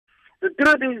the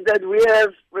truth is that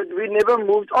we never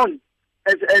moved on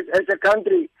as a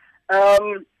country.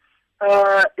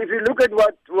 If you look at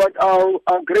what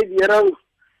our great hero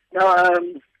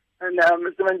Mr.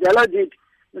 Mandela did,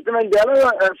 Mr.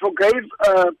 Mandela forgave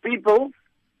people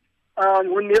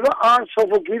who never asked for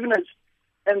forgiveness.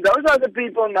 And those are the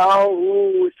people now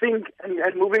who think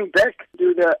and moving back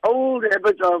to the old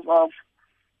habits of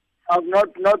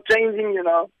not changing, you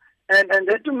know. And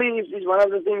that to me is one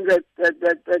of the things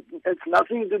that's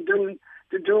nothing to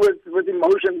do with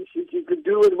emotions. It's to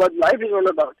do with what life is all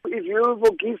about. If you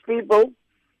forgive people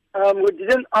who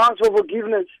didn't ask for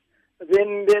forgiveness,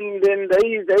 then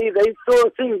they saw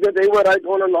things that they were right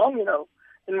all along, you know,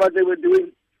 in what they were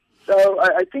doing. So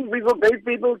I think we forgave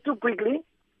people too quickly.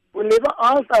 We never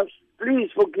asked us,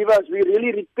 please forgive us. We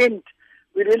really repent.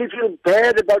 We really feel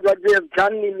bad about what we have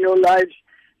done in your lives.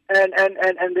 And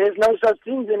there's no such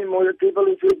things anymore, the people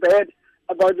who feel bad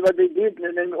about what they did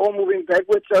and then all moving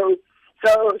backwards. So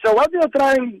what they're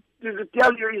trying to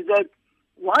tell you is that,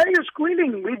 why are you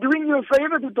squealing? We're doing you a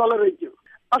favor to tolerate you.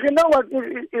 Okay, you know what?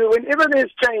 Whenever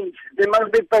there's change, there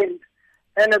must be pain.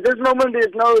 And at this moment,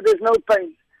 there's no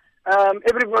pain.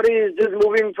 Everybody is just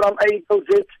moving from A to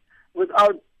Z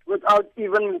without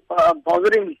even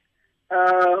bothering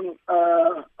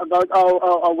about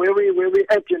our where we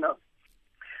at, you know.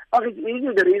 It's easy.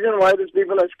 The reason why these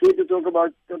people are scared to talk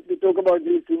about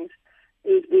these things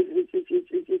is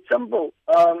it's simple.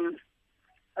 As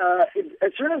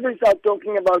soon as they start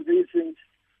talking about these things,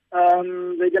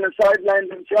 they're going to sideline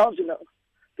themselves, you know,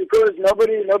 because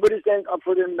nobody stands up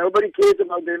for them. Nobody cares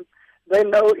about them. They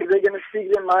know if they're going to speak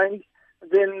their mind,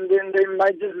 then they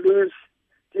might just lose.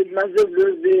 They might just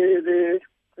lose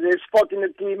their spot in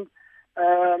the team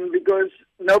because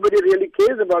nobody really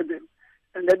cares about them.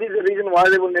 And that is the reason why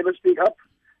they will never speak up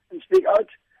and speak out,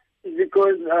 is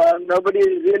because nobody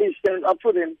really stands up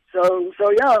for them. So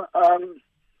yeah,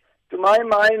 to my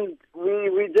mind,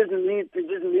 we just need to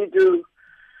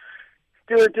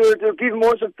give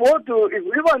more support to, if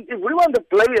we want the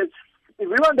players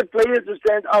to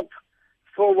stand up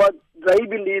for what they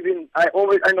believe in. I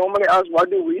normally ask, what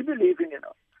do we believe in, you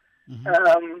know?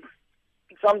 Mm-hmm.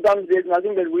 Sometimes there's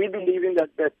nothing that we believe in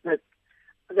that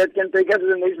can take us to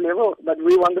the next level, but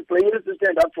we want the players to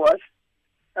stand up for us.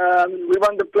 We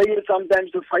want the players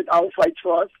sometimes to fight our fights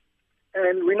for us,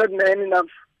 and we're not man enough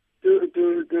to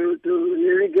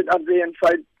really get up there and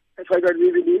fight what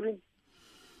we believe in.